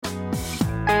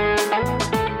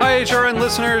HRN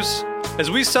listeners.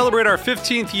 As we celebrate our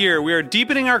 15th year, we are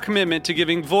deepening our commitment to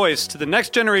giving voice to the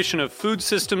next generation of food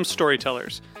systems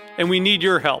storytellers, and we need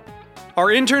your help. Our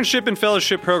internship and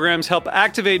fellowship programs help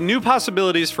activate new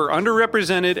possibilities for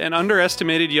underrepresented and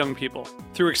underestimated young people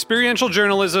through experiential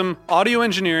journalism, audio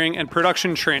engineering, and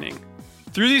production training.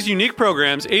 Through these unique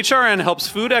programs, HRN helps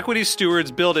food equity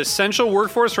stewards build essential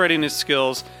workforce readiness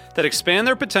skills that expand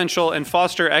their potential and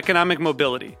foster economic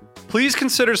mobility. Please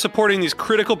consider supporting these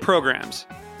critical programs.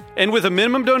 And with a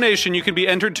minimum donation, you can be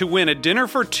entered to win a dinner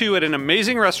for two at an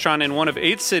amazing restaurant in one of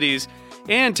 8 cities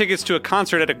and tickets to a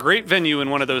concert at a great venue in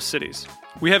one of those cities.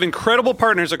 We have incredible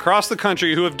partners across the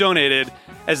country who have donated,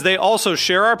 as they also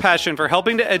share our passion for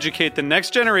helping to educate the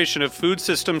next generation of food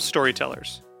systems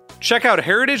storytellers. Check out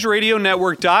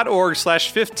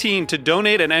heritageradionetwork.org/15 to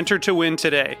donate and enter to win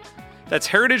today. That's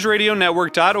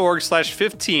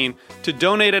heritageradionetwork.org/15 to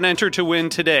donate and enter to win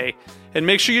today. And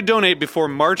make sure you donate before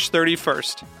March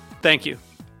 31st. Thank you.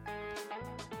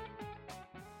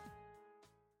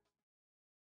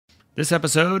 This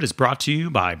episode is brought to you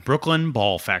by Brooklyn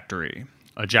Ball Factory,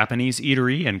 a Japanese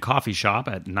eatery and coffee shop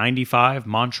at 95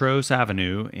 Montrose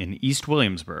Avenue in East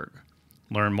Williamsburg.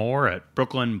 Learn more at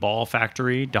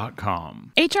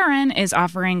brooklynballfactory.com. HRN is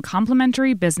offering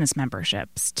complimentary business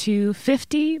memberships to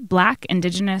 50 Black,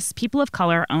 Indigenous, people of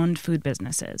color-owned food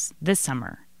businesses this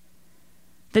summer.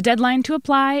 The deadline to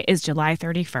apply is July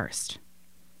 31st.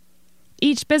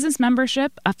 Each business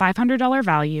membership, a $500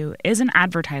 value, is an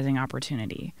advertising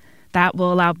opportunity that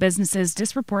will allow businesses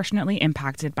disproportionately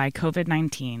impacted by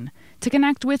COVID-19 to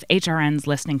connect with HRN's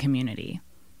listening community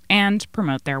and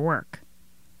promote their work.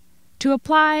 To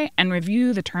apply and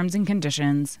review the terms and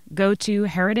conditions, go to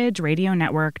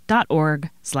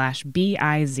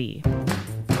heritageradionetwork.org/BIZ.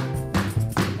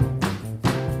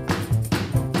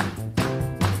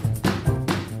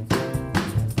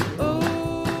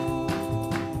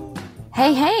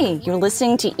 Hey, you're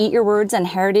listening to Eat Your Words on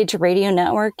Heritage Radio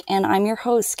Network, and I'm your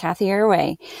host, Kathy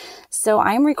Airway. So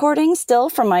I'm recording still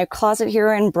from my closet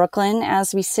here in Brooklyn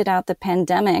as we sit out the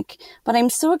pandemic, but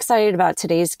I'm so excited about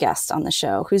today's guest on the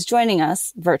show, who's joining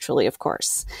us virtually, of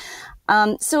course.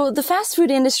 So the fast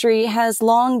food industry has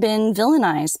long been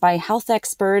villainized by health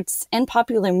experts and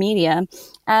popular media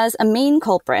as a main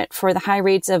culprit for the high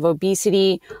rates of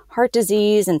obesity, heart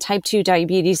disease, and type 2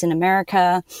 diabetes in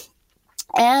America.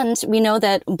 And we know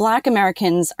that Black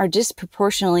Americans are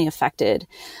disproportionately affected.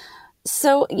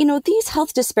 So, these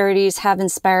health disparities have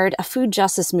inspired a food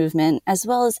justice movement as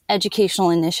well as educational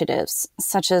initiatives,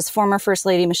 such as former First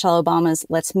Lady Michelle Obama's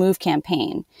Let's Move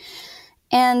campaign.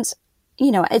 And,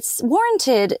 it's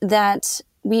warranted that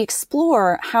we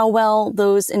explore how well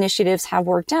those initiatives have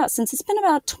worked out, since it's been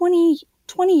about 20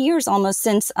 years almost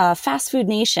since Fast Food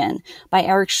Nation by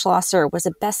Eric Schlosser was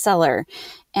a bestseller.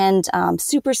 And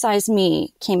Super Size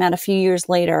Me came out a few years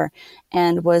later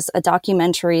and was a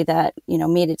documentary that,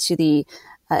 made it to it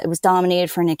was nominated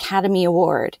for an Academy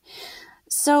Award.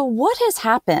 So what has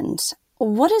happened?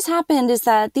 What has happened is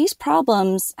that these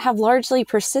problems have largely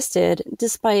persisted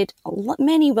despite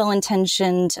many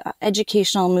well-intentioned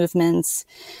educational movements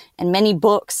and many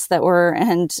books that were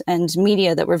and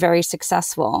media that were very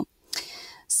successful.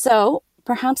 So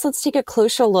perhaps let's take a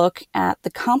closer look at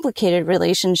the complicated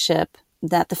relationship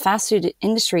that the fast food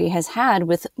industry has had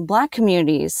with Black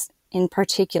communities in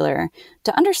particular,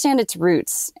 to understand its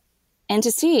roots and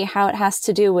to see how it has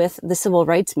to do with the civil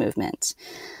rights movement.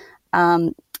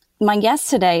 My guest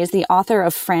today is the author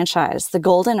of Franchise, The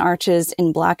Golden Arches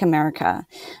in Black America.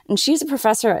 And she's a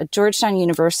professor at Georgetown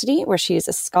University, where she is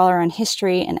a scholar on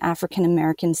history and African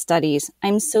American studies.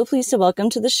 I'm so pleased to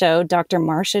welcome to the show Dr.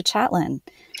 Marcia Chatelain.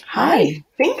 Hi.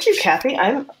 Thank you, Kathy.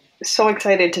 I'm so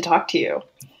excited to talk to you.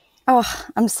 Oh,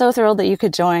 I'm so thrilled that you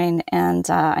could join. And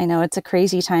I know it's a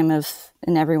crazy time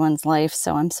in everyone's life.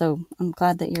 So I'm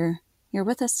glad that you're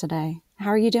with us today. How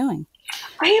are you doing?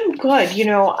 I am good.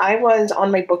 I was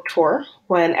on my book tour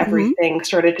when everything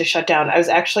started to shut down. I was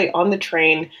actually on the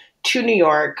train to New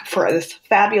York for this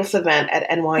fabulous event at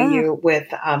NYU with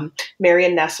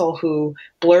Marian Nessel, who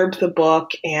blurbed the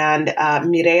book, and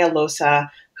Mireya Losa,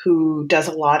 who does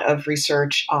a lot of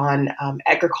research on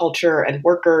agriculture and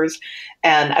workers.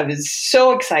 And I was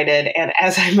so excited. And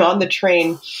as I'm on the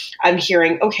train, I'm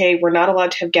hearing, okay, we're not allowed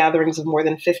to have gatherings of more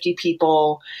than 50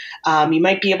 people. You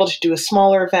might be able to do a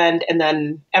smaller event. And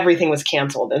then everything was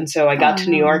canceled. And so I got to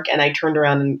New York and I turned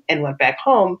around and went back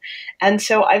home. And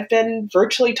so I've been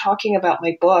virtually talking about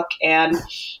my book. And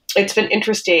it's been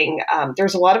interesting.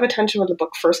 There's a lot of attention when the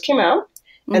book first came out.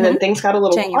 And then things got a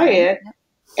little quiet.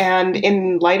 And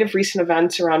in light of recent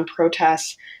events around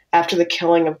protests after the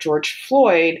killing of George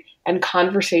Floyd, and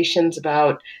conversations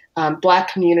about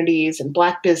Black communities and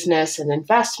Black business and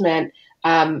investment,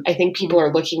 I think people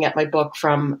are looking at my book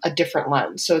from a different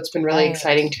lens. So it's been really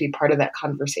exciting to be part of that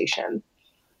conversation.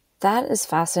 That is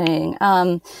fascinating.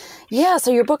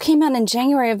 So your book came out in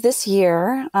January of this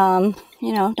year.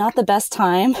 Not the best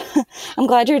time. I'm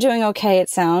glad you're doing okay, it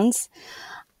sounds.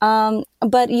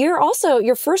 But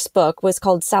your first book was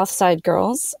called Southside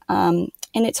Girls. And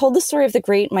it told the story of the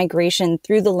Great Migration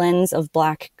through the lens of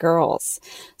Black girls.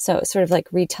 So it's sort of like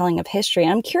retelling of history.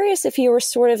 I'm curious if you were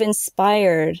sort of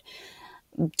inspired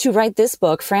to write this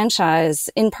book, Franchise,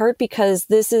 in part because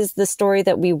this is the story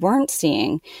that we weren't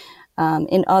seeing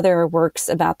in other works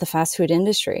about the fast food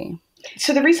industry.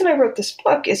 So the reason I wrote this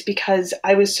book is because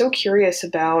I was so curious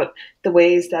about the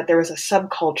ways that there was a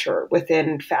subculture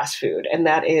within fast food, and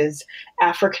that is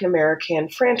African-American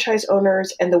franchise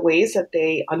owners and the ways that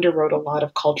they underwrote a lot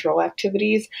of cultural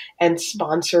activities and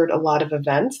sponsored a lot of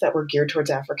events that were geared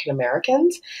towards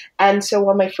African-Americans. And so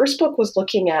when my first book was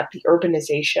looking at the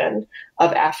urbanization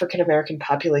of African-American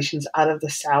populations out of the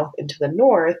South into the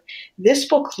North, this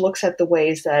book looks at the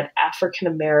ways that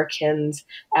African-Americans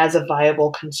as a viable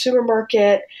consumer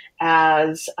market,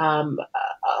 as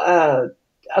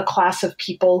a class of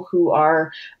people who are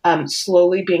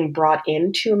slowly being brought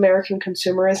into American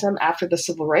consumerism after the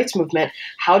civil rights movement.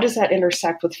 How does that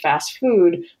intersect with fast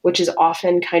food, which is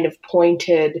often kind of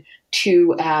pointed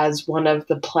to as one of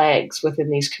the plagues within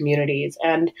these communities?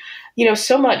 And,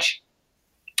 so much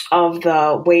of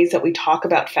the ways that we talk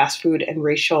about fast food and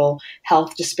racial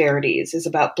health disparities is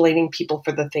about blaming people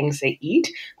for the things they eat.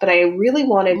 But I really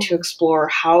wanted to explore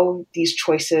how these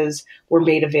choices were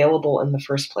made available in the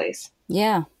first place.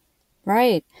 Yeah,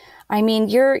 right. I mean,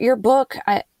 your book,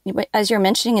 as you're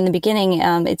mentioning in the beginning,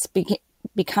 it's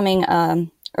becoming,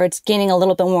 or it's gaining a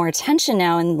little bit more attention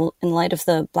now in light of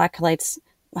the Black Lives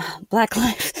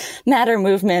Matter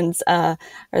movements, or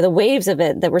the waves of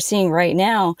it that we're seeing right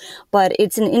now. But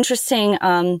it's an interesting,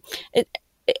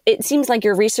 it seems like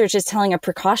your research is telling a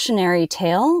precautionary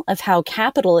tale of how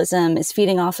capitalism is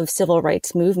feeding off of civil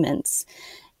rights movements.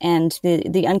 And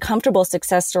the uncomfortable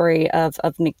success story of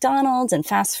McDonald's and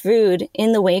fast food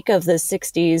in the wake of the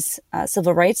 60s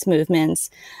civil rights movements.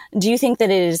 Do you think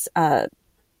that it has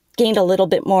gained a little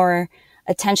bit more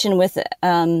attention with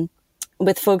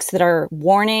folks that are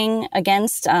warning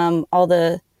against all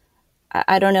the,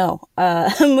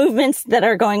 movements that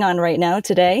are going on right now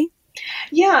today?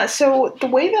 Yeah, so the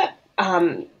way that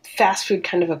fast food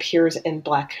kind of appears in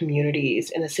Black communities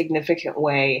in a significant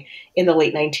way in the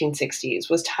late 1960s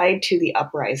was tied to the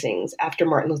uprisings after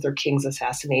Martin Luther King's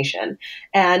assassination.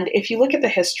 And if you look at the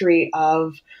history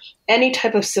of any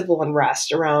type of civil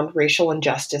unrest around racial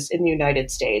injustice in the United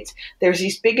States, there's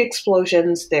these big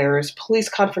explosions, there's police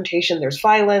confrontation, there's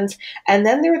violence, and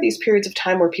then there are these periods of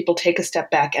time where people take a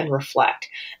step back and reflect.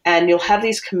 And you'll have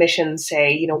these commissions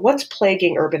say, what's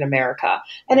plaguing urban America?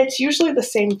 And it's usually the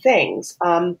same things,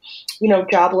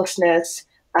 joblessness,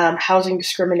 housing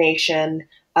discrimination,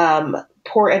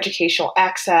 poor educational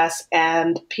access,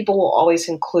 and people will always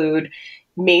include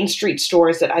Main Street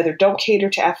stores that either don't cater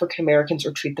to African Americans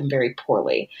or treat them very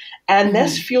poorly. And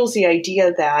this fuels the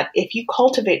idea that if you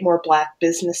cultivate more Black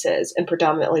businesses in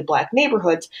predominantly Black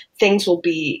neighborhoods, things will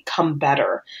become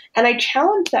better. And I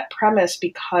challenge that premise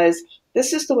because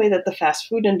this is the way that the fast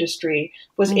food industry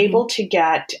was able to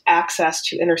get access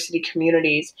to inner city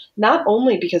communities, not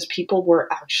only because people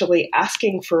were actually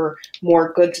asking for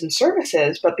more goods and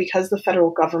services, but because the federal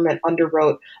government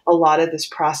underwrote a lot of this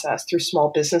process through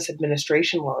small business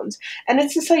administration loans. And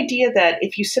it's this idea that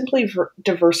if you simply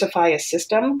diversify a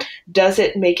system, does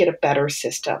it make it a better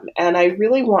system? And I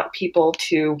really want people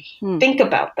to think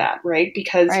about that, right?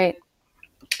 Because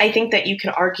I think that you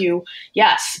can argue,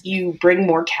 yes, you bring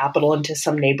more capital into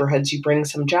some neighborhoods, you bring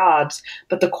some jobs,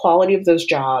 but the quality of those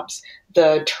jobs,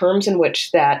 the terms in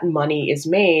which that money is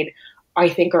made, I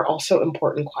think are also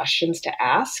important questions to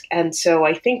ask. And so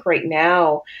I think right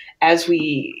now, as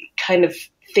we kind of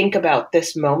think about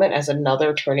this moment as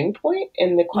another turning point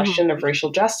in the question of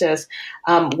racial justice,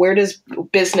 where does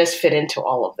business fit into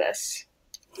all of this?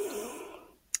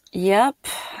 Yep.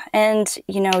 And,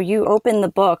 you open the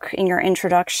book in your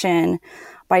introduction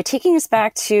by taking us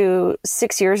back to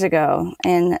 6 years ago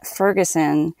in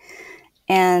Ferguson.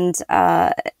 And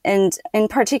in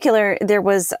particular, there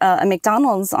was a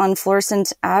McDonald's on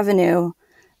Florissant Avenue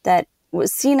that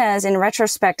was seen as, in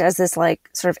retrospect, as this like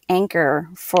sort of anchor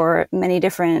for many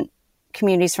different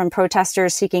communities, from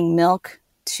protesters seeking milk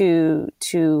to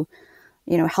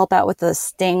help out with the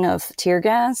sting of tear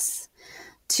gas,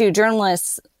 to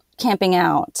journalists camping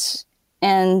out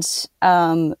And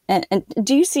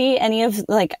do you see any of,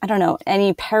 like, I don't know,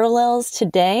 any parallels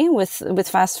today with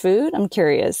fast food? I'm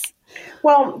curious.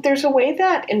 Well, there's a way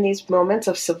that in these moments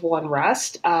of civil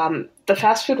unrest, the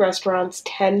fast food restaurants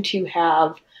tend to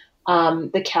have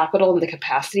the capital and the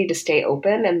capacity to stay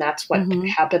open. And that's what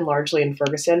happened largely in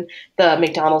Ferguson. The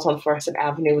McDonald's on Florissant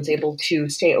Avenue was able to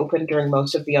stay open during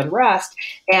most of the unrest.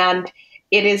 And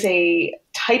it is a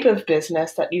type of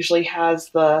business that usually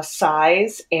has the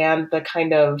size and the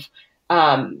kind of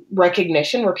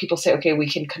recognition where people say, okay, we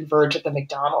can converge at the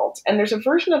McDonald's. And there's a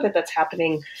version of it that's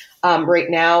happening right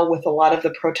now with a lot of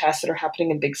the protests that are happening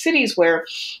in big cities where,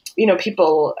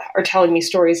 people are telling me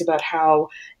stories about how,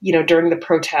 during the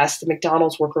protests, the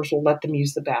McDonald's workers will let them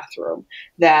use the bathroom,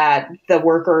 that the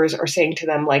workers are saying to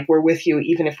them, like, we're with you,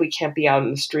 even if we can't be out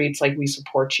in the streets, like, we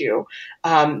support you.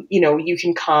 You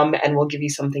can come and we'll give you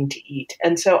something to eat.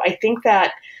 And so I think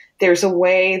that there's a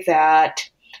way that,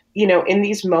 in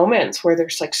these moments where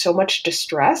there's like so much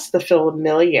distress, the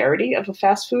familiarity of a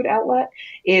fast food outlet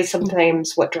is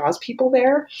sometimes what draws people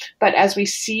there. But as we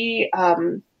see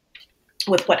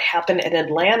with what happened in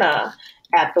Atlanta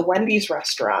at the Wendy's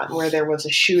restaurant, where there was a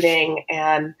shooting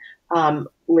and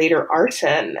later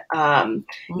arson,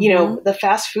 the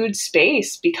fast food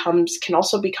space can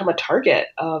also become a target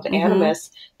of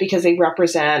animus because they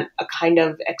represent a kind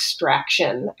of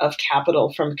extraction of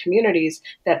capital from communities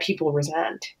that people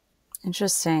resent.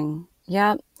 Interesting.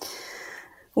 Yeah.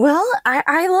 Well,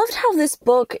 I loved how this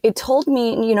book, it told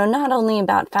me, not only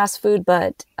about fast food,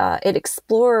 but it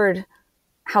explored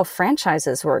how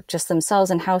franchises work just themselves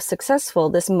and how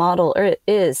successful this model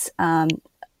is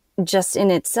just in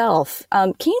itself.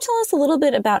 Can you tell us a little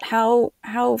bit about how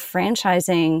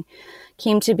franchising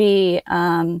came to be?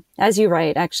 As you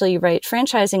write,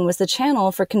 franchising was the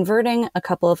channel for converting a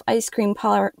couple of ice cream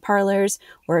parlors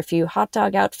or a few hot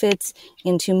dog outfits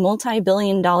into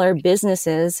multi-billion-dollar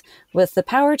businesses with the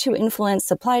power to influence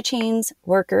supply chains,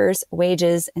 workers,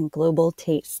 wages, and global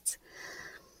tastes.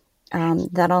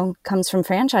 That all comes from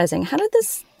franchising. How did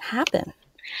this happen?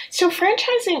 So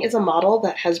franchising is a model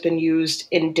that has been used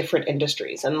in different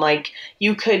industries. And like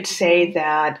you could say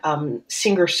that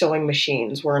Singer sewing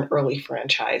machines were an early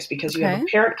franchise because you have a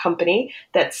parent company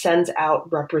that sends out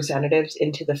representatives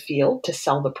into the field to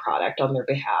sell the product on their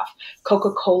behalf.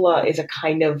 Coca-Cola is a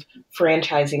kind of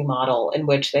franchising model in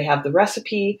which they have the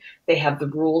recipe, they have the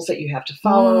rules that you have to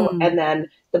follow, and then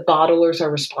the bottlers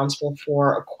are responsible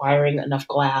for acquiring enough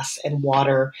glass and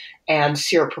water and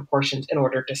syrup proportions in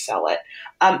order to sell it.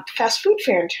 Fast food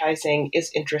franchising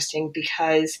is interesting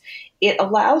because it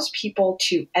allows people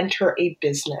to enter a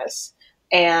business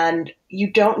and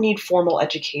you don't need formal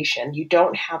education. You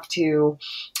don't have to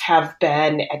have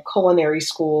been at culinary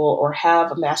school or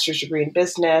have a master's degree in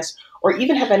business or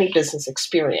even have any business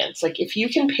experience. Like if you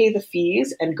can pay the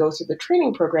fees and go through the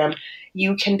training program,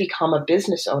 you can become a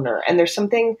business owner. And there's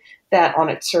something that on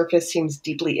its surface seems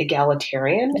deeply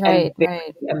egalitarian and very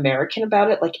American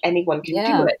about it, like anyone can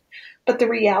do it. But the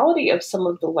reality of some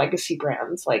of the legacy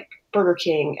brands like Burger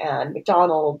King and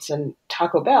McDonald's and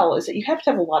Taco Bell is that you have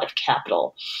to have a lot of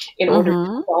capital in order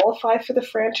to qualify for the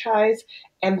franchise.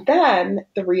 And then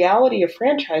the reality of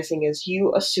franchising is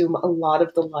you assume a lot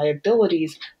of the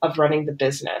liabilities of running the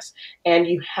business, and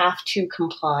you have to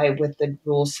comply with the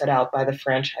rules set out by the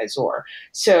franchisor.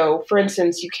 So, for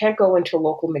instance, you can't go into a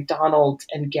local McDonald's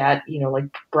and get, like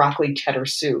broccoli cheddar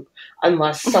soup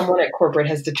unless someone at corporate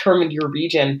has determined your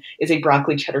region is a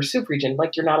broccoli cheddar soup region.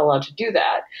 Like you're not allowed to do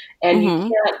that. And you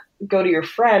can't go to your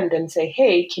friend and say,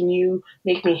 hey, can you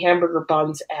make me hamburger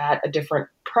buns at a different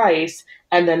price?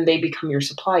 And then they become your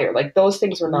supplier. Like those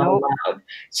things are not allowed.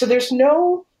 So there's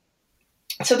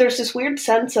this weird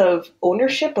sense of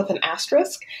ownership with an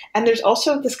asterisk. And there's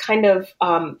also this kind of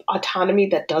autonomy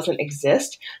that doesn't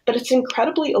exist, but it's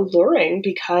incredibly alluring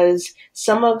because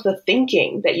some of the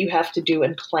thinking that you have to do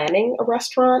in planning a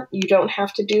restaurant, you don't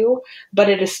have to do, but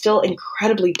it is still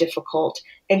incredibly difficult,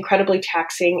 incredibly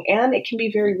taxing, and it can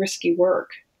be very risky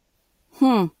work.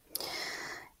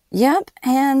 Yep.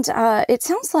 And it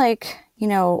sounds like,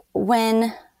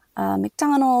 when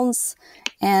McDonald's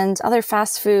and other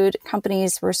fast food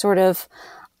companies were sort of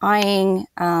eyeing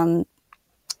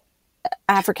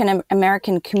African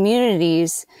American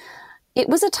communities, it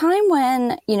was a time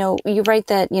when, you write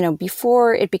that,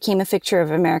 before it became a fixture of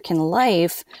American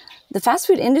life, the fast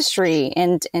food industry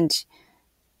and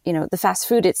the fast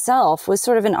food itself was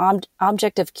sort of an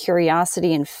object of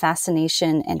curiosity and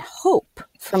fascination and hope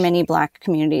for many Black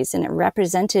communities. And it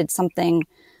represented something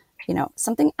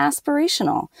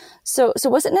aspirational. So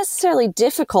was it necessarily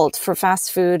difficult for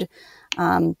fast food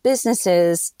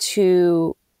businesses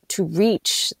to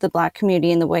reach the Black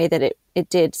community in the way that it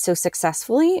did so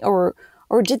successfully, or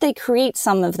did they create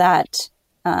some of that,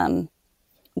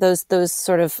 those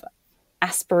sort of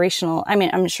aspirational, I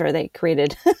mean, I'm sure they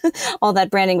created all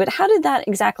that branding, but how did that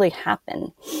exactly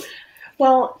happen?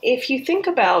 Well, if you think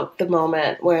about the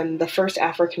moment when the first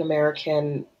African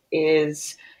American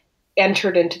is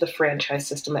entered into the franchise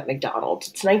system at McDonald's.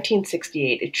 It's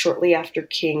 1968. It's shortly after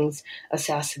King's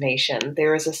assassination.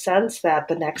 There is a sense that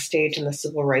the next stage in the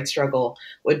civil rights struggle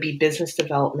would be business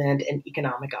development and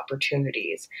economic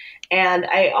opportunities. And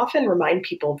I often remind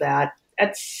people that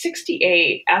at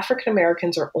 68, African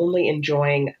Americans are only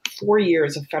enjoying 4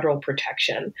 years of federal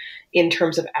protection in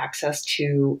terms of access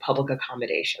to public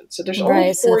accommodation. So there's only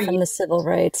right, 4 so from the Civil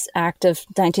Rights Act of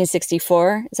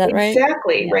 1964, is that right?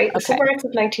 Exactly, Yeah, right? okay. The Civil Rights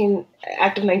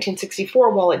Act of 1964,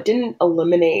 while it didn't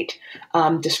eliminate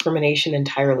discrimination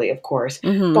entirely, of course,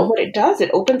 but what it does,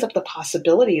 it opens up the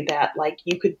possibility that, like,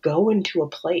 you could go into a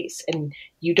place and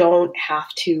you don't have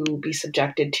to be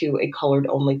subjected to a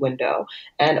colored-only window,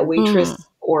 and a waitress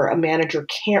or a manager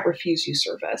can't refuse you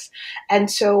service. And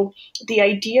so the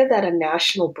idea that a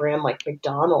national brand like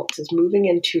McDonald's is moving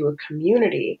into a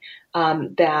community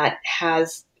that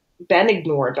has been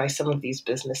ignored by some of these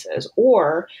businesses,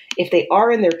 or if they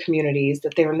are in their communities,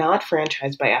 that they're not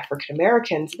franchised by African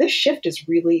Americans, this shift is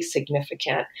really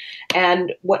significant.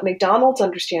 And what McDonald's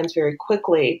understands very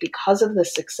quickly, because of the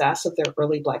success of their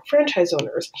early Black franchise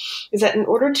owners, is that in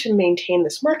order to maintain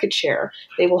this market share,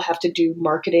 they will have to do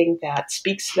marketing that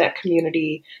speaks to that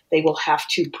community. They will have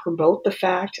to promote the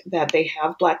fact that they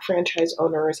have Black franchise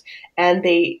owners, and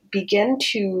they begin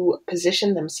to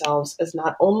position themselves as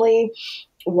not only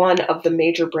one of the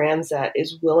major brands that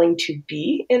is willing to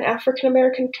be in African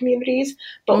American communities,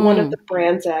 but one of the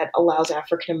brands that allows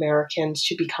African Americans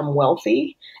to become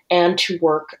wealthy and to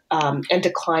work and to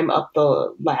climb up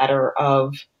the ladder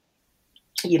of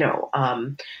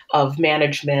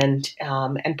management,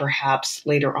 and perhaps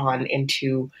later on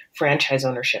into franchise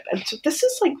ownership. And so this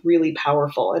is like really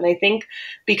powerful. And I think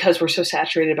because we're so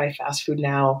saturated by fast food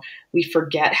now, we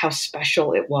forget how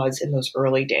special it was in those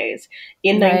early days.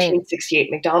 In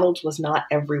 1968, McDonald's was not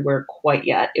everywhere quite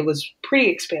yet. It was pretty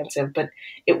expansive, but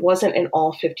it wasn't in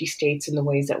all 50 states in the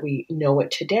ways that we know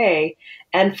it today.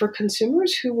 And for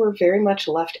consumers who were very much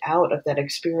left out of that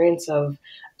experience of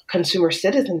consumer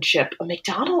citizenship, a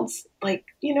McDonald's,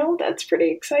 that's pretty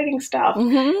exciting stuff.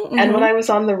 And when I was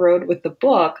on the road with the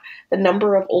book, the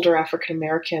number of older African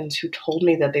Americans who told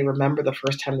me that they remember the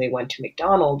first time they went to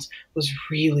McDonald's was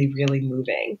really, really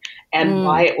moving. And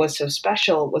why it was so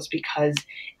special was because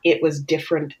it was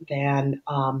different than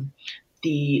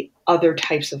the other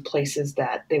types of places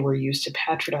that they were used to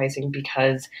patronizing,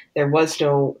 because there was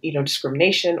no,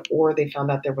 discrimination, or they found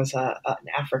out there was an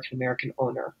African American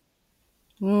owner.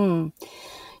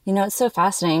 It's so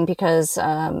fascinating because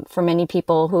for many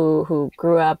people who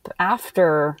grew up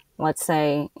after, let's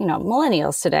say,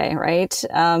 millennials today, right?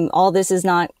 All this is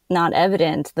not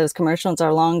evident. Those commercials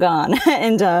are long gone,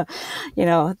 and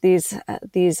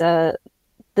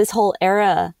this whole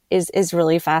era is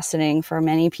really fascinating for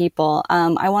many people.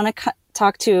 I want to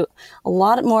talk to a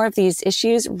lot more of these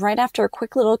issues right after a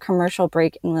quick little commercial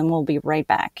break, and then we'll be right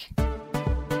back.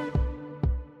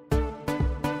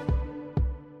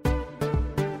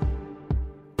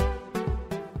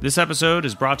 This episode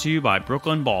is brought to you by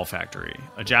Brooklyn Ball Factory,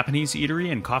 a Japanese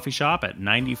eatery and coffee shop at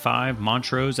 95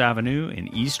 Montrose Avenue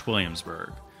in East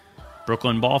Williamsburg.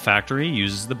 Brooklyn Ball Factory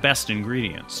uses the best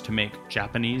ingredients to make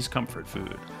Japanese comfort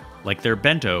food, like their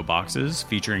bento boxes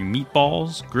featuring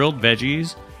meatballs, grilled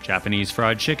veggies, Japanese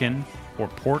fried chicken, or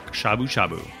pork shabu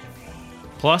shabu.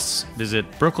 Plus, visit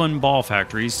Brooklyn Ball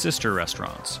Factory's sister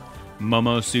restaurants,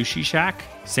 Momo Sushi Shack,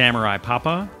 Samurai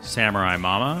Papa, Samurai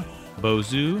Mama,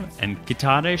 Bozu, and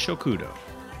Kitade Shokudo.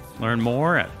 Learn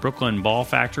more at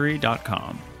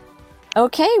brooklynballfactory.com.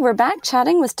 Okay, we're back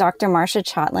chatting with Dr. Marcia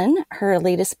Chatelain. Her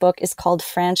latest book is called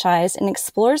Franchise and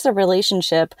explores the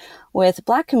relationship with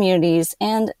Black communities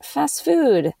and fast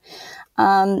food.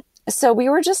 So we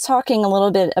were just talking a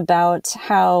little bit about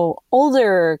how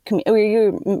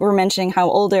you were mentioning how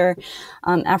older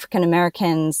African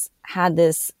Americans had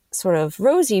this sort of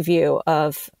rosy view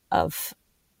of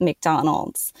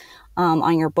McDonald's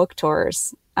on your book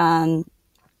tours.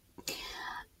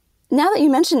 Now that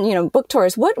you mentioned, book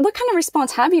tours, what kind of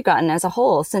response have you gotten as a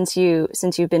whole since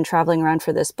you've been traveling around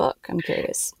for this book? I'm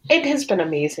curious. It has been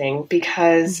amazing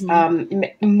because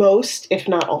most, if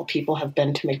not all, people have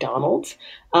been to McDonald's.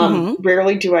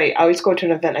 Rarely do I always go to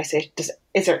an event. I say,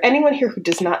 is there anyone here who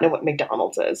does not know what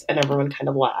McDonald's is? And everyone kind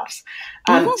of laughs.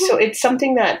 So it's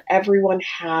something that everyone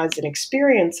has an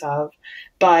experience of.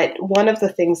 But one of the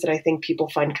things that I think people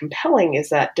find compelling is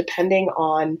that depending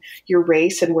on your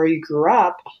race and where you grew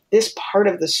up, this part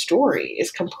of the story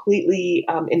is completely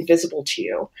invisible to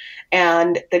you.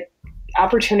 And the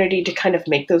opportunity to kind of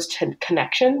make those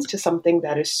connections to something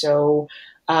that is so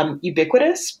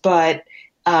ubiquitous, but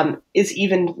is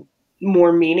even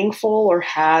more meaningful or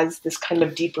has this kind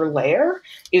of deeper layer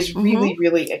is really,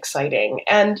 really exciting.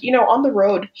 And, on the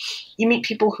road, you meet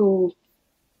people who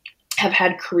have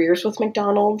had careers with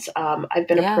McDonald's. I've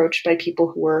been approached by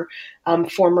people who were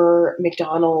former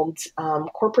McDonald's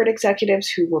corporate executives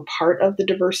who were part of the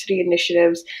diversity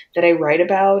initiatives that I write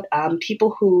about,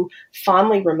 people who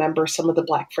fondly remember some of the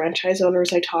Black franchise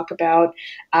owners I talk about.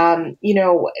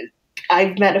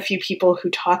 I've met a few people who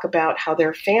talk about how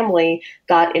their family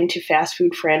got into fast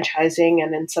food franchising,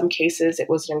 and in some cases it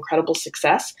was an incredible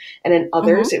success, and in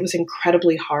others it was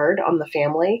incredibly hard on the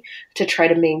family to try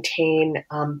to maintain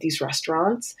these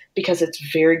restaurants because it's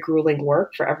very grueling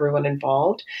work for everyone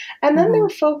involved. And then there were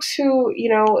folks who,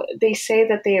 they say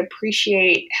that they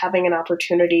appreciate having an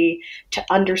opportunity to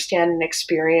understand an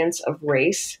experience of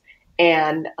race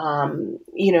and,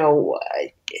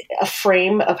 a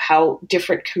frame of how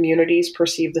different communities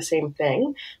perceive the same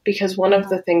thing. Because one of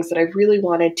the things that I really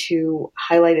wanted to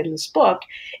highlight in this book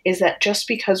is that just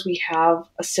because we have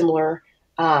a similar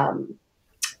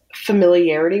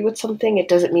familiarity with something, it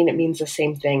doesn't mean it means the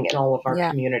same thing in all of our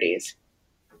communities.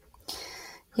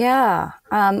 Yeah,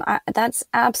 that's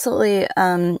absolutely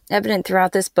evident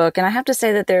throughout this book. And I have to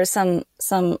say that there's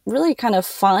some really kind of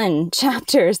fun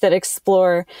chapters that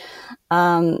explore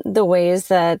the ways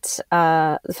that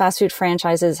fast food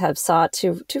franchises have sought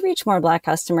to reach more Black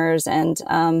customers and,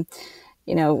 and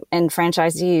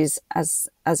franchisees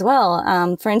as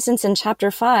well. For instance, in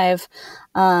chapter 5,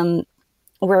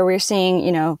 where we're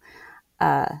seeing,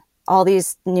 all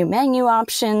these new menu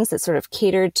options that sort of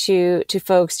catered to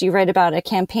folks. You write about a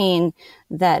campaign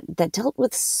that dealt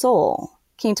with soul.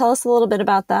 Can you tell us a little bit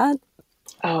about that?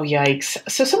 Oh, yikes.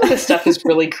 So some of this stuff is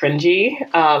really cringy.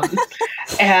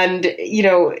 And,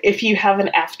 if you have an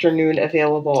afternoon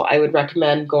available, I would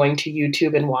recommend going to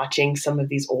YouTube and watching some of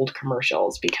these old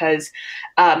commercials because,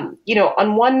 on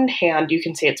one hand, you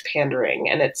can say it's pandering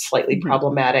and it's slightly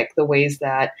problematic, the ways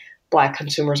that Black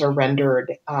consumers are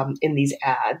rendered in these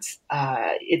ads.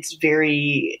 It's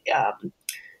very,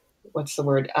 what's the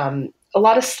word? A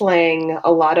lot of slang,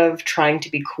 a lot of trying to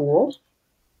be cool.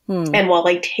 And while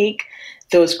I take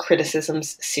those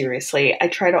criticisms seriously, I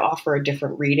try to offer a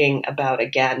different reading about,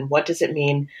 again, what does it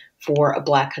mean for a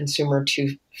Black consumer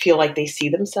to feel like they see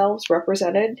themselves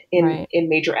represented in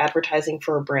major advertising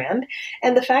for a brand.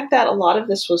 And the fact that a lot of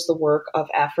this was the work of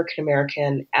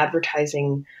African-American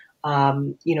advertising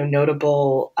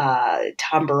notable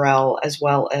Tom Burrell, as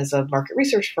well as a market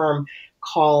research firm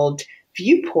called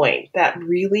Viewpoint that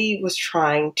really was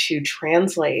trying to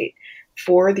translate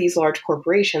for these large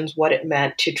corporations what it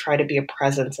meant to try to be a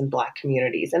presence in Black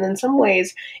communities. And in some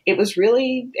ways, it was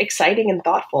really exciting and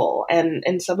thoughtful. And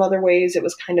in some other ways, it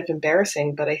was kind of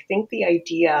embarrassing. But I think the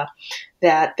idea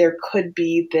that there could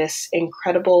be this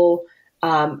incredible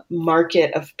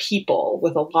market of people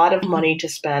with a lot of money to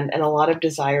spend and a lot of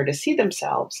desire to see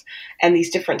themselves, and these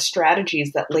different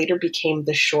strategies that later became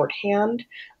the shorthand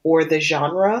or the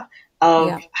genre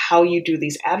of how you do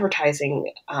these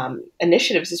advertising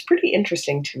initiatives is pretty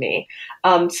interesting to me.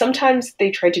 Sometimes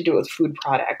they tried to do it with food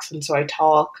products. And so I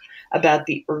talk about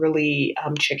the early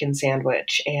chicken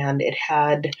sandwich, and it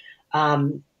had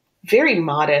very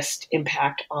modest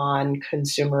impact on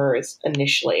consumers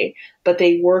initially, but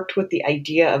they worked with the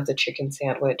idea of the chicken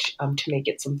sandwich to make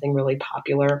it something really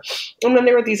popular. And then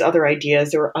there were these other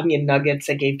ideas. There were onion nuggets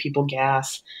that gave people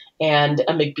gas, and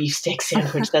a McBeef steak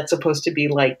sandwich that's supposed to be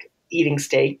like eating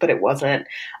steak, but it wasn't.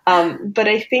 But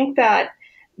I think that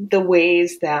the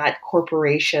ways that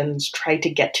corporations try to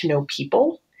get to know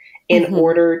people in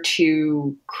order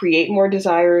to create more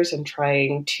desires and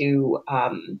trying to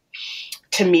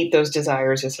meet those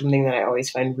desires is something that I always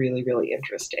find really, really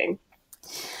interesting.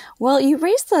 Well, you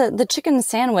raised the chicken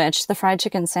sandwich, the fried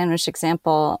chicken sandwich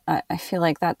example. I feel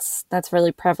like that's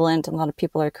really prevalent. A lot of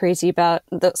people are crazy about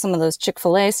some of those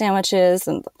Chick-fil-A sandwiches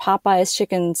and the Popeyes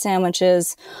chicken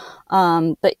sandwiches.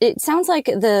 But it sounds like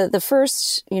the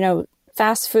first,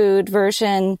 fast food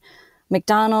version,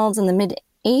 McDonald's in the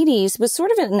mid-'80s, was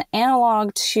sort of an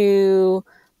analog to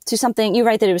something. You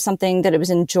write that it was something that it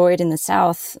was enjoyed in the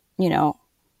South,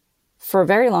 for a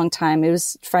very long time. It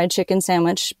was fried chicken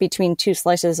sandwich between two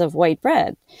slices of white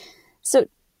bread. So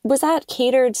was that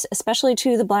catered especially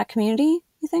to the Black community,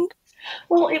 you think?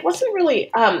 Well, it wasn't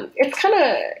really.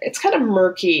 It's kind of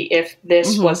murky if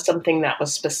this Mm-hmm. was something that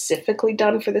was specifically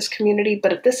done for this community.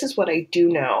 But this is what I do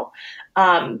know.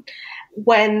 Um,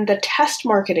 when the test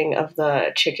marketing of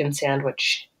the chicken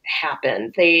sandwich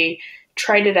happened, they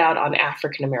tried it out on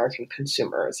African American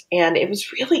consumers, and it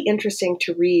was really interesting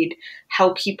to read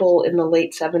how people in the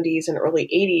late 70s and early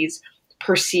 80s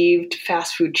perceived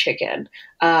fast food chicken.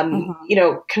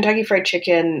 Kentucky Fried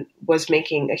Chicken was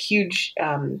making a huge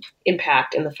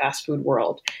impact in the fast food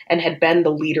world and had been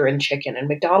the leader in chicken. And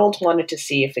McDonald's wanted to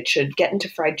see if it should get into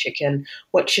fried chicken,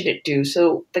 what should it do?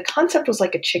 So the concept was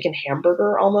like a chicken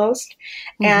hamburger almost.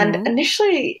 And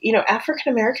initially,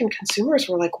 African American consumers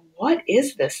were like, what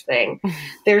is this thing?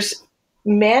 There's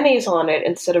mayonnaise on it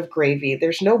instead of gravy.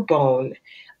 There's no bone.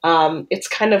 It's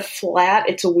kind of flat.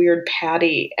 It's a weird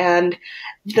patty. And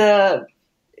the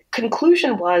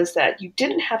conclusion was that you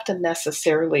didn't have to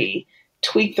necessarily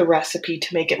tweak the recipe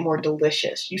to make it more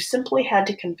delicious. You simply had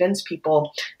to convince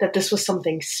people that this was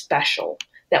something special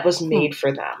that was made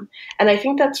for them. And I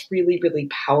think that's really, really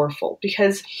powerful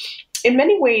because in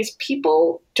many ways,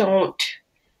 people don't,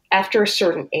 after a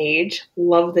certain age,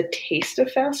 love the taste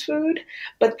of fast food,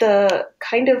 but the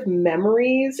kind of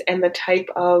memories and the type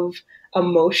of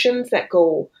emotions that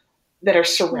are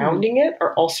surrounding it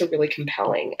are also really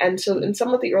compelling. And so in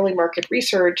some of the early market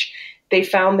research, they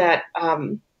found that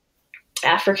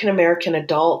African American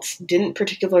adults didn't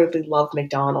particularly love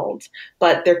McDonald's,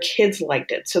 but their kids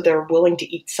liked it. So they're willing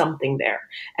to eat something there.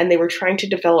 And they were trying to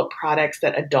develop products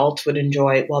that adults would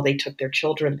enjoy while they took their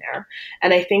children there.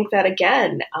 And I think that,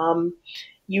 again,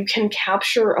 you can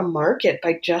capture a market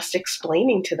by just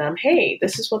explaining to them, hey,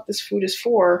 this is what this food is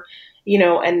for,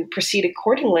 and proceed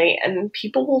accordingly, and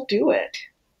people will do it.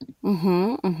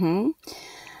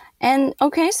 And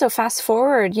okay, so fast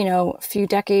forward, a few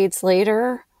decades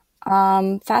later,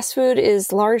 fast food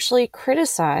is largely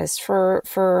criticized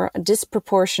for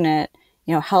disproportionate,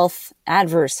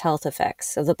 adverse health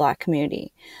effects of the Black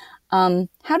community.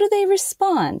 How do they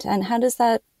respond? And how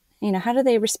do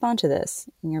they respond to this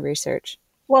in your research?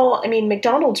 Well, I mean,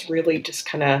 McDonald's really just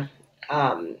kind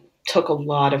of took a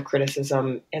lot of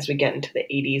criticism as we get into the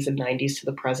 80s and 90s to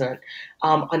the present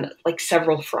on like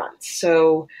several fronts.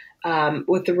 So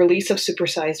with the release of Super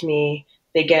Size Me,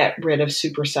 they get rid of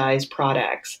supersized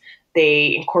products.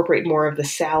 They incorporate more of the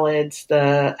salads,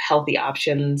 the healthy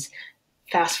options,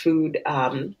 fast food.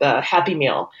 The Happy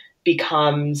Meal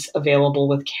becomes available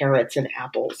with carrots and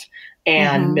apples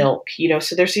and milk,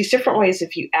 so there's these different ways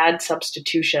if you add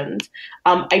substitutions.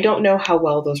 I don't know how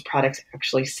well those products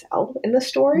actually sell in the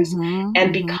stores.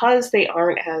 And because they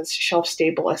aren't as shelf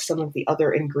stable as some of the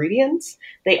other ingredients,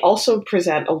 they also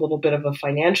present a little bit of a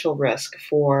financial risk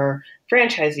for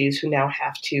franchisees who now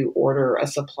have to order a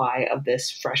supply of this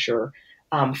fresher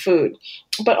food.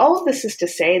 But all of this is to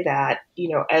say that,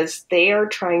 as they are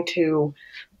trying to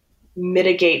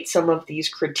mitigate some of these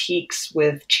critiques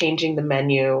with changing the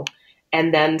menu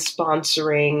and then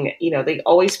sponsoring, they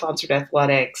always sponsored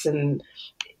athletics, and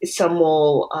some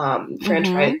will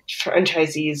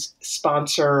franchisees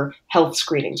sponsor health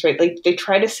screenings, right? Like they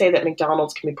try to say that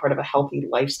McDonald's can be part of a healthy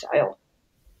lifestyle.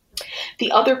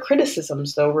 The other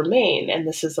criticisms, though, remain, and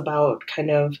this is about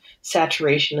kind of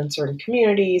saturation in certain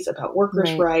communities, about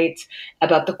workers' rights,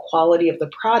 about the quality of the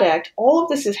product. All of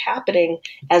this is happening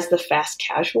as the fast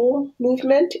casual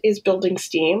movement is building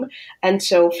steam. And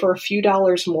so for a few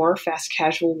dollars more, fast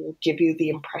casual will give you the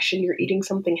impression you're eating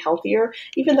something healthier,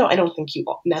 even though I don't think you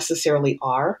necessarily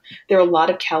are. There are a lot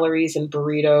of calories in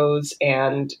burritos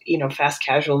and, fast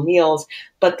casual meals,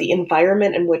 but the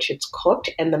environment in which it's cooked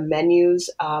and the menus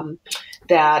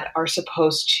that are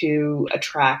supposed to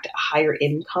attract a higher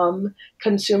income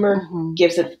consumer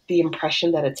gives it the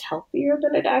impression that it's healthier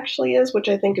than it actually is, which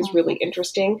I think is really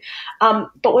interesting.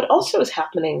 But what also is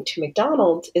happening to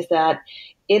McDonald's is that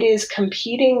it is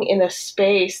competing in a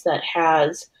space that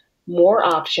has more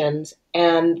options,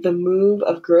 and the move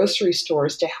of grocery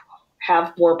stores to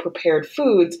have more prepared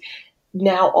foods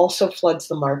now also floods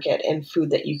the market in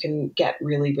food that you can get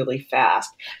really, really fast.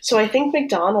 So I think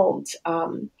McDonald's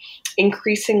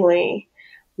increasingly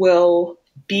will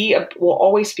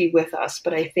always be with us,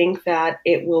 but I think that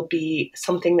it will be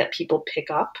something that people pick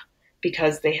up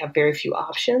because they have very few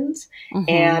options,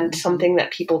 and something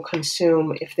that people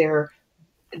consume if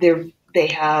they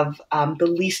have the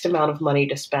least amount of money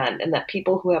to spend, and that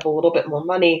people who have a little bit more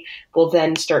money will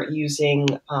then start using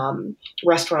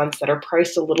restaurants that are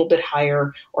priced a little bit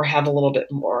higher or have a little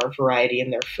bit more variety in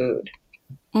their food.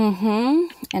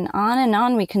 And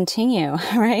on we continue,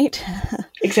 right?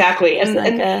 Exactly.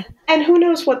 And who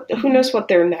knows what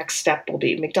their next step will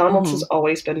be. McDonald's has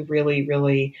always been really,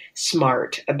 really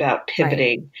smart about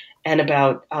pivoting and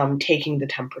about taking the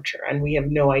temperature. And we have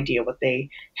no idea what they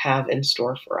have in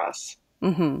store for us.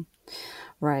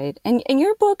 Right. And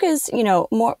your book is,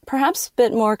 perhaps a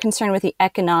bit more concerned with the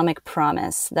economic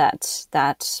promise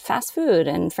that fast food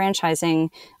and franchising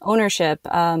ownership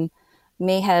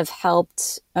may have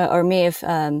helped or may have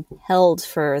held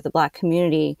for the Black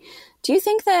community. Do you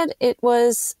think that it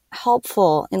was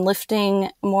helpful in lifting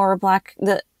more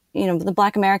the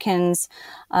Black Americans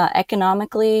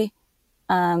economically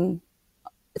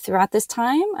throughout this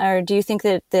time? Or do you think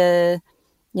that the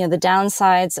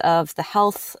downsides of the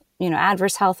health,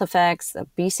 adverse health effects, the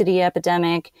obesity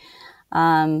epidemic,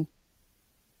 how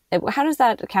does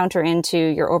that counter into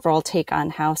your overall take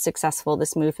on how successful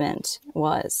this movement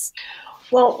was?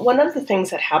 Well, one of the things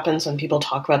that happens when people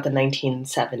talk about the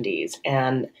 1970s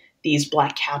and these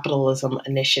Black capitalism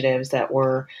initiatives that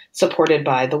were supported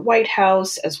by the White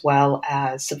House as well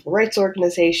as civil rights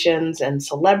organizations and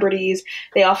celebrities,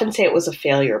 they often say it was a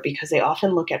failure because they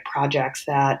often look at projects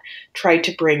that tried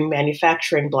to bring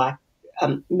manufacturing back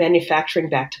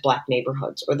to Black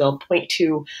neighborhoods, or they'll point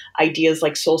to ideas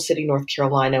like Soul City, North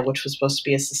Carolina, which was supposed to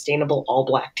be a sustainable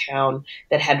all-Black town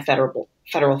that had federal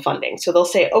funding. So they'll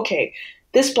say, okay,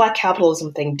 this Black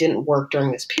capitalism thing didn't work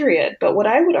during this period. But what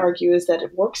I would argue is that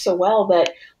it worked so well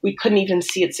that we couldn't even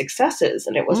see its successes,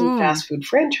 and it wasn't fast food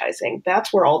franchising.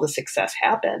 That's where all the success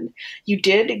happened. You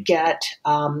did get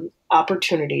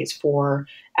opportunities for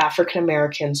African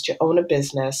Americans to own a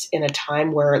business in a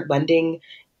time where lending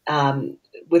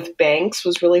with banks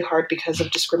was really hard because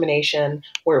of discrimination,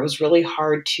 where it was really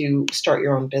hard to start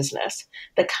your own business.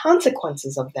 The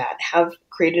consequences of that have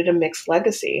created a mixed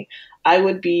legacy. I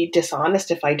would be dishonest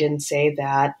if I didn't say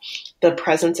that the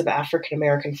presence of African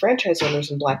American franchise owners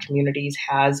in Black communities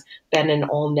has been an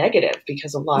all negative,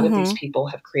 because a lot of these people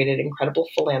have created incredible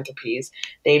philanthropies.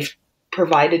 They've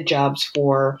provided jobs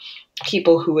for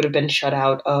people who would have been shut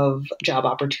out of job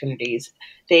opportunities.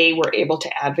 They were able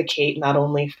to advocate not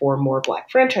only for more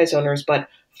Black franchise owners, but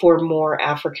for more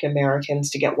African Americans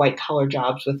to get white collar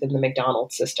jobs within the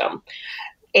McDonald's system.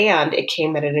 And it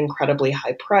came at an incredibly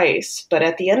high price. But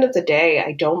at the end of the day,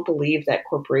 I don't believe that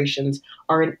corporations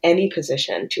are in any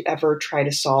position to ever try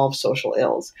to solve social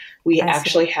ills. We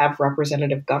actually have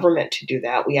representative government to do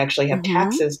that. We actually have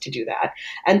taxes to do that.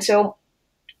 And so,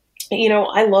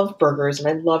 I love burgers and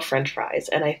I love French fries.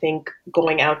 And I think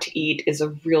going out to eat is a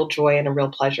real joy and a real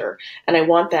pleasure. And I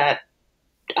want that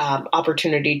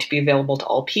opportunity to be available to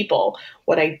all people.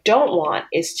 What I don't want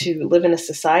is to live in a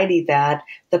society that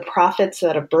the profits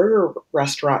that a burger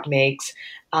restaurant makes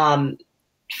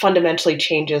fundamentally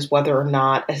changes whether or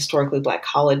not a historically Black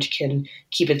college can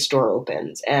keep its door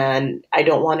open. And I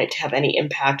don't want it to have any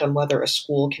impact on whether a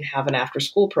school can have an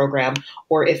after-school program,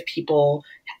 or if people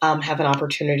have an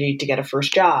opportunity to get a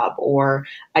first job. Or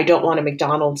I don't want a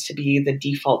McDonald's to be the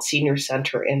default senior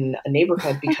center in a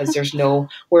neighborhood because there's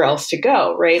nowhere else to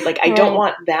go, right? Like, I don't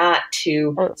want that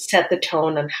to set the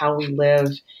tone on how we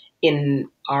live in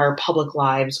our public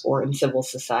lives or in civil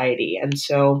society. And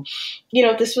so,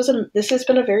 this has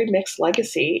been a very mixed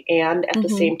legacy. And at the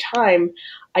same time,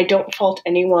 I don't fault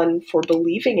anyone for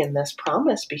believing in this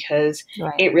promise, because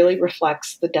it really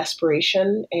reflects the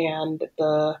desperation and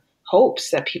the hopes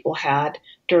that people had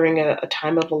during a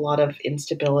time of a lot of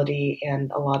instability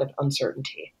and a lot of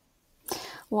uncertainty.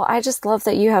 Well, I just love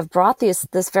that you have brought this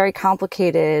very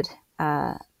complicated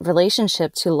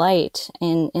relationship to light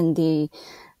in the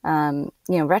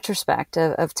retrospect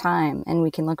of time, and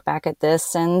we can look back at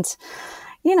this and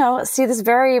see this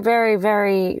very, very,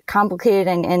 very complicated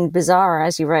and bizarre,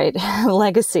 as you write,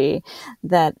 legacy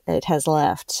that it has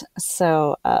left.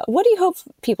 So what do you hope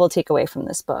people take away from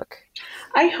this book?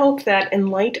 I hope that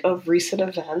in light of recent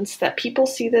events, that people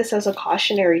see this as a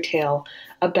cautionary tale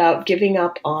about giving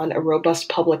up on a robust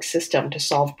public system to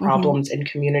solve problems in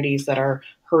communities that are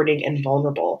hurting and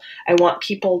vulnerable. I want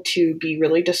people to be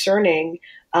really discerning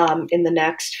in the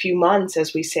next few months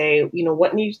as we say,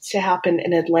 what needs to happen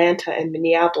in Atlanta and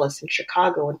Minneapolis and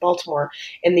Chicago and Baltimore,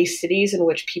 in these cities in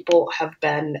which people have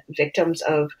been victims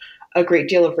of a great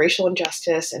deal of racial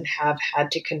injustice and have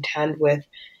had to contend with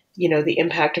the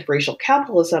impact of racial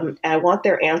capitalism. And I want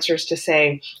their answers to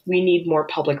say, we need more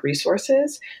public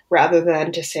resources, rather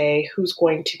than to say, who's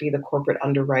going to be the corporate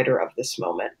underwriter of this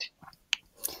moment.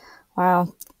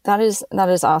 Wow. That is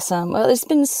awesome. Well, it's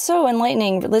been so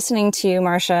enlightening listening to you,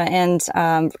 Marcia,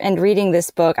 and reading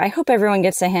this book. I hope everyone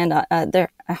gets a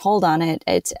hold on it.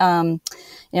 It's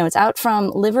it's out from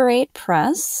Liberate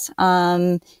Press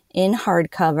in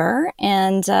hardcover,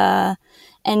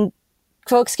 and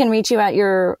folks can reach you at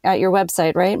your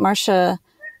website, right, Marcia?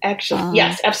 Actually,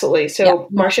 yes, absolutely. So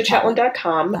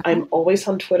marciachatelain.com. I'm always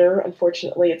on Twitter.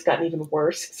 Unfortunately, it's gotten even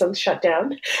worse since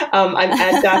shutdown. I'm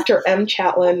at Dr. M.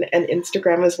 Chatelain and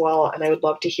Instagram as well. And I would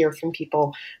love to hear from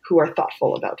people who are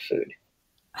thoughtful about food.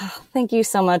 Thank you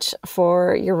so much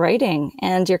for your writing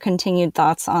and your continued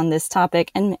thoughts on this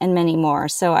topic and many more.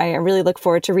 So I really look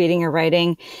forward to reading your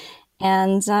writing.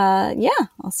 And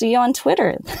I'll see you on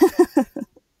Twitter.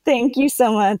 Thank you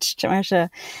so much, Marcia.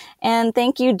 And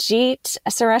thank you, Jeet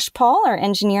Suresh Paul, our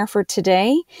engineer for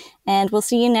today. And we'll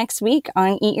see you next week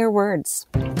on Eat Your Words.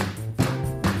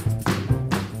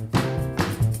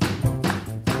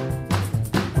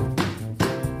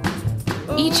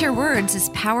 Eat Your Words is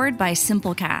powered by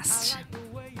Simplecast.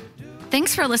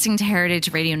 Thanks for listening to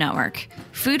Heritage Radio Network,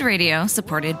 food radio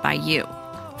supported by you.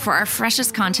 For our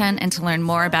freshest content and to learn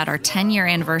more about our 10-year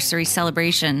anniversary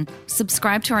celebration,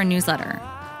 subscribe to our newsletter.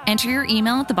 Enter your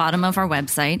email at the bottom of our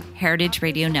website,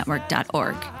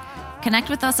 heritageradionetwork.org. Connect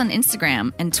with us on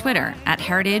Instagram and Twitter at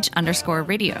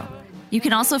heritage_radio. You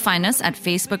can also find us at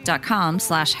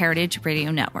facebook.com/Heritage Radio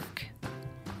Network.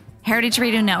 Heritage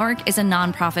Radio Network is a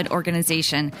nonprofit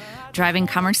organization driving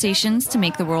conversations to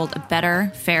make the world a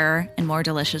better, fairer, and more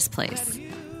delicious place.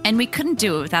 And we couldn't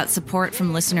do it without support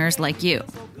from listeners like you.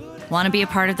 Want to be a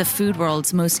part of the food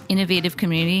world's most innovative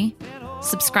community?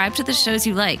 Subscribe to the shows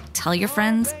you like, tell your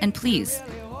friends, and please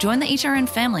join the HRN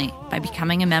family by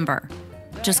becoming a member.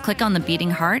 Just click on the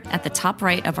beating heart at the top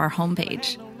right of our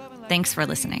homepage. Thanks for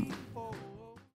listening.